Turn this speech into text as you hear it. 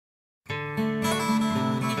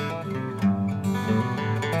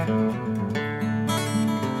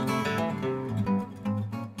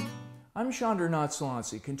I'm Sandor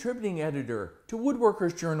Nagyszalanczy, contributing editor to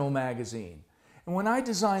Woodworkers Journal magazine. And when I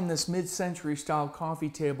designed this mid-century style coffee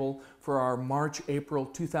table for our March-April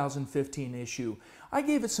 2015 issue, I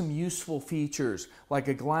gave it some useful features like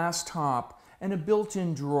a glass top and a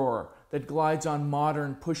built-in drawer that glides on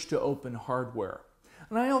modern push-to-open hardware.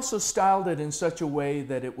 And I also styled it in such a way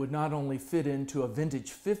that it would not only fit into a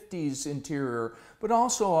vintage 50s interior, but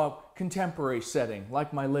also a contemporary setting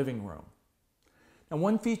like my living room. Now,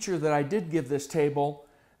 one feature that I did give this table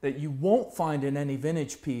that you won't find in any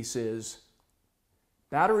vintage piece is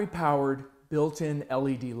battery-powered, built-in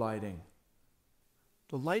LED lighting.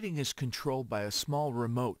 The lighting is controlled by a small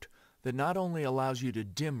remote that not only allows you to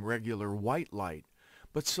dim regular white light,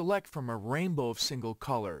 but select from a rainbow of single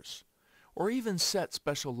colors, or even set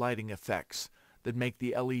special lighting effects that make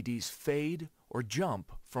the LEDs fade or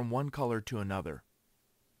jump from one color to another.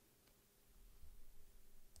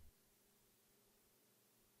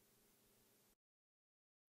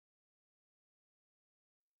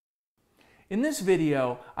 In this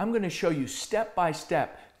video, I'm going to show you step by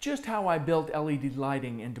step just how I built LED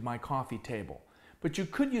lighting into my coffee table. But you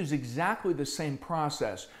could use exactly the same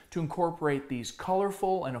process to incorporate these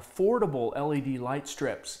colorful and affordable LED light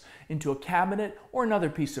strips into a cabinet or another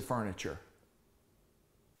piece of furniture.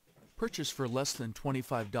 Purchased for less than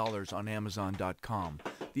 $25 on Amazon.com,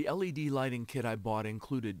 the LED lighting kit I bought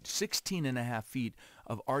included 16.5 feet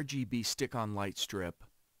of RGB stick-on light strip,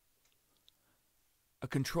 a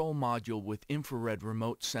control module with infrared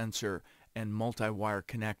remote sensor and multi-wire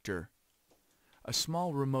connector, a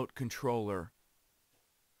small remote controller,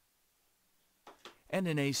 and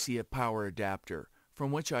an AC power adapter,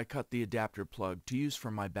 from which I cut the adapter plug to use for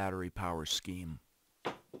my battery power scheme.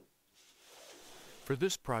 For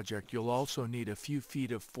this project, you'll also need a few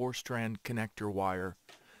feet of 4-strand connector wire,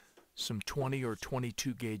 some 20 or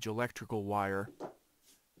 22 gauge electrical wire,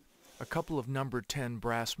 a couple of number 10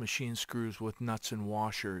 brass machine screws with nuts and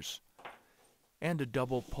washers, and a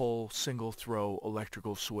double pole single throw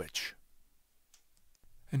electrical switch.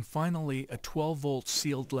 And finally, a 12-volt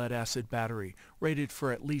sealed lead-acid battery rated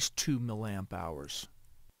for at least 2 milliamp hours.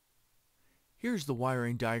 Here's the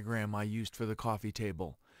wiring diagram I used for the coffee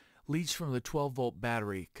table. Leads from the 12-volt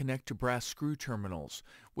battery connect to brass screw terminals,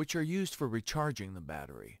 which are used for recharging the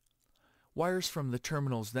battery. Wires from the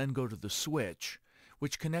terminals then go to the switch,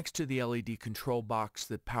 which connects to the LED control box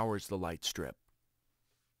that powers the light strip.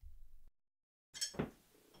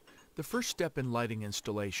 The first step in lighting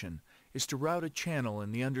installation is to route a channel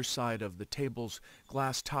in the underside of the table's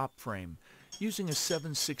glass top frame using a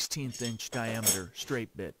 7/16 inch diameter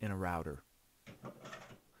straight bit in a router.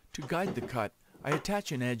 To guide the cut, I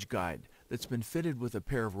attach an edge guide that's been fitted with a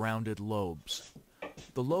pair of rounded lobes.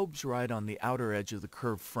 The lobes ride on the outer edge of the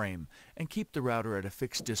curved frame and keep the router at a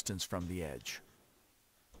fixed distance from the edge.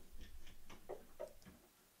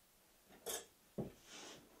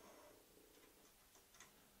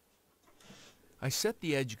 I set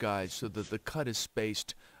the edge guide so that the cut is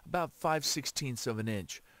spaced about 5/16 of an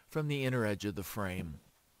inch from the inner edge of the frame.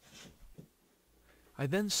 I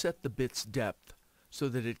then set the bit's depth so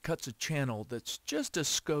that it cuts a channel that's just a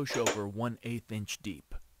skosh over 1/8 inch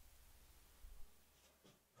deep.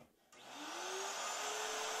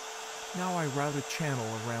 Now I route a channel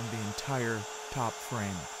around the entire top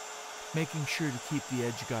frame, making sure to keep the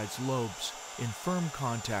edge guide's lobes in firm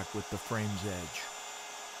contact with the frame's edge.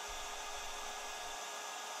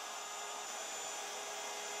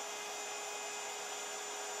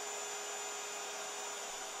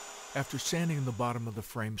 After sanding the bottom of the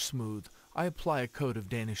frame smooth, I apply a coat of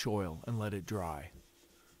Danish oil and let it dry.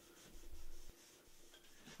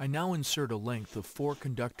 I now insert a length of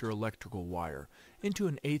 4-conductor electrical wire into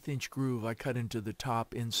an 1/8 inch groove I cut into the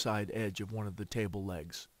top inside edge of one of the table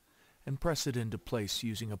legs, and press it into place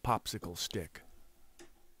using a popsicle stick.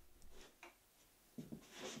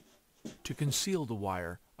 To conceal the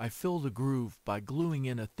wire, I fill the groove by gluing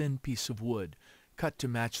in a thin piece of wood cut to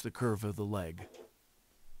match the curve of the leg.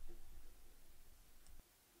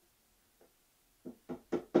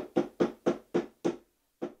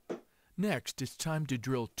 Next, it's time to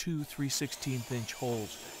drill 2 3/16 inch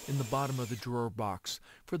holes in the bottom of the drawer box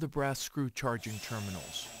for the brass screw charging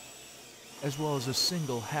terminals, as well as a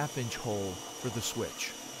single 1/2 inch hole for the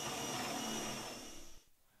switch.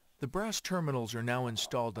 The brass terminals are now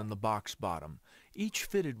installed on the box bottom, each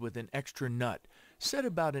fitted with an extra nut set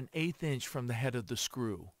about 1/8 inch from the head of the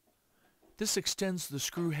screw. This extends the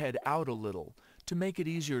screw head out a little to make it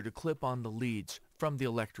easier to clip on the leads from the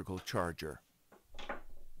electrical charger.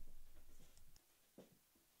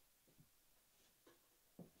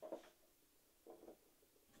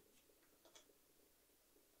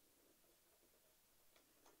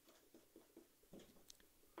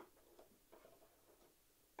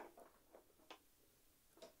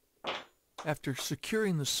 After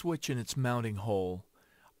securing the switch in its mounting hole,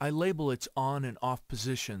 I label its on and off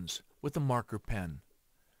positions with a marker pen,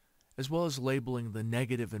 as well as labeling the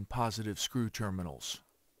negative and positive screw terminals.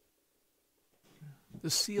 The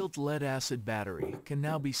sealed lead-acid battery can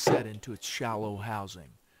now be set into its shallow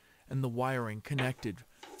housing, and the wiring connected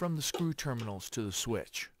from the screw terminals to the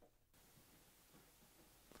switch.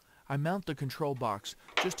 I mount the control box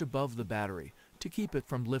just above the battery to keep it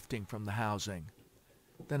from lifting from the housing.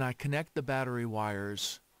 Then I connect the battery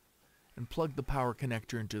wires and plug the power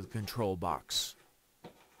connector into the control box.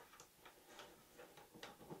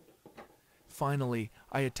 Finally,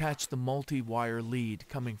 I attach the multi-wire lead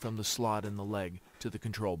coming from the slot in the leg to the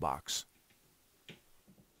control box.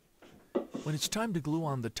 When it's time to glue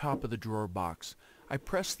on the top of the drawer box, I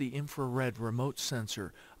press the infrared remote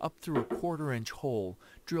sensor up through a 1/4-inch hole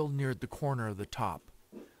drilled near the corner of the top,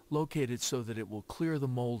 located so that it will clear the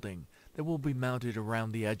molding that will be mounted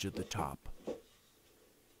around the edge of the top.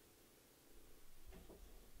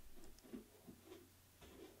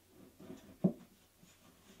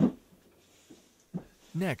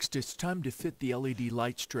 Next, it's time to fit the LED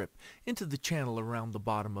light strip into the channel around the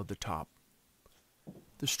bottom of the top.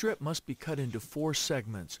 The strip must be cut into 4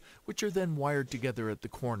 segments, which are then wired together at the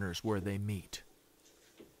corners where they meet.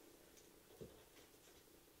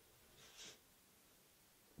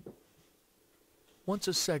 Once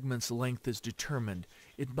a segment's length is determined,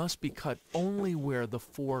 it must be cut only where the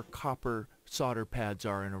 4 copper solder pads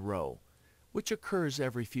are in a row, which occurs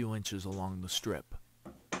every few inches along the strip.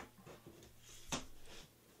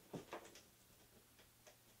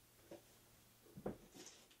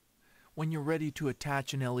 When you're ready to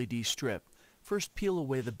attach an LED strip, first peel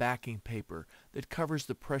away the backing paper that covers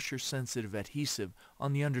the pressure-sensitive adhesive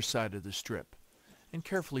on the underside of the strip, and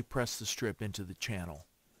carefully press the strip into the channel.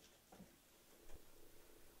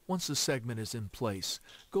 Once the segment is in place,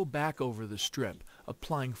 go back over the strip,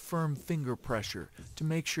 applying firm finger pressure to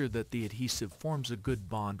make sure that the adhesive forms a good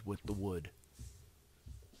bond with the wood.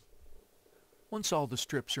 Once all the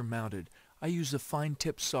strips are mounted, I use a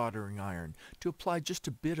fine-tip soldering iron to apply just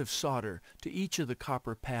a bit of solder to each of the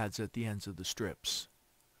copper pads at the ends of the strips.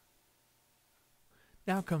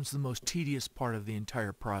 Now comes the most tedious part of the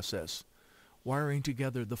entire process, wiring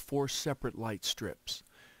together the 4 separate light strips,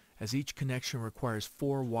 as each connection requires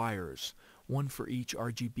 4 wires, 1 for each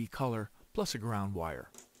RGB color plus a ground wire.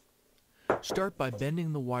 Start by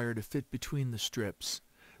bending the wire to fit between the strips,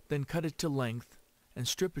 then cut it to length and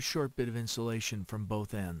strip a short bit of insulation from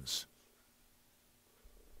both ends.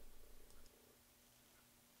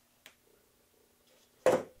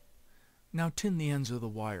 Now tin the ends of the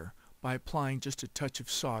wire by applying just a touch of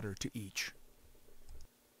solder to each.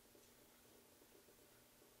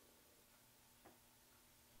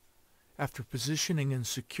 After positioning and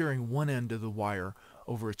securing one end of the wire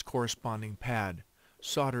over its corresponding pad,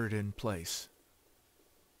 solder it in place.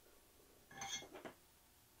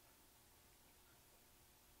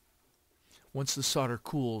 Once the solder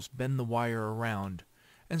cools, bend the wire around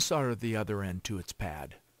and solder the other end to its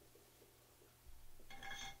pad.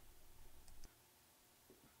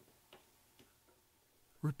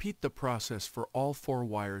 Repeat the process for all 4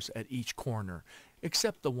 wires at each corner,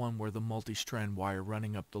 except the one where the multi-strand wire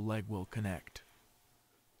running up the leg will connect.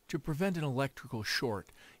 To prevent an electrical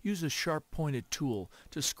short, use a sharp-pointed tool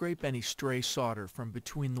to scrape any stray solder from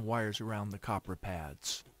between the wires around the copper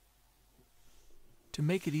pads. To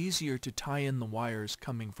make it easier to tie in the wires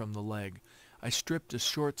coming from the leg, I stripped a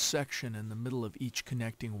short section in the middle of each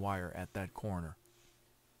connecting wire at that corner.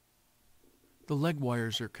 The leg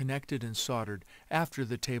wires are connected and soldered after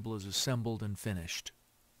the table is assembled and finished.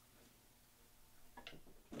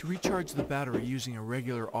 To recharge the battery using a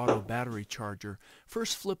regular auto battery charger,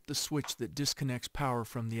 first flip the switch that disconnects power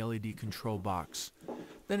from the LED control box.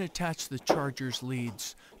 Then attach the charger's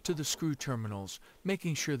leads to the screw terminals,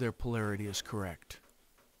 making sure their polarity is correct.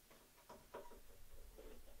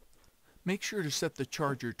 Make sure to set the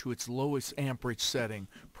charger to its lowest amperage setting,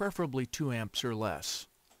 preferably 2 amps or less.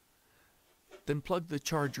 Then plug the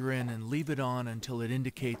charger in and leave it on until it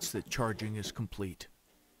indicates that charging is complete.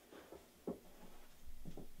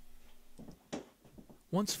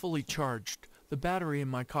 Once fully charged, the battery in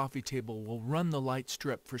my coffee table will run the light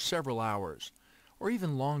strip for several hours, or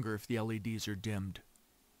even longer if the LEDs are dimmed.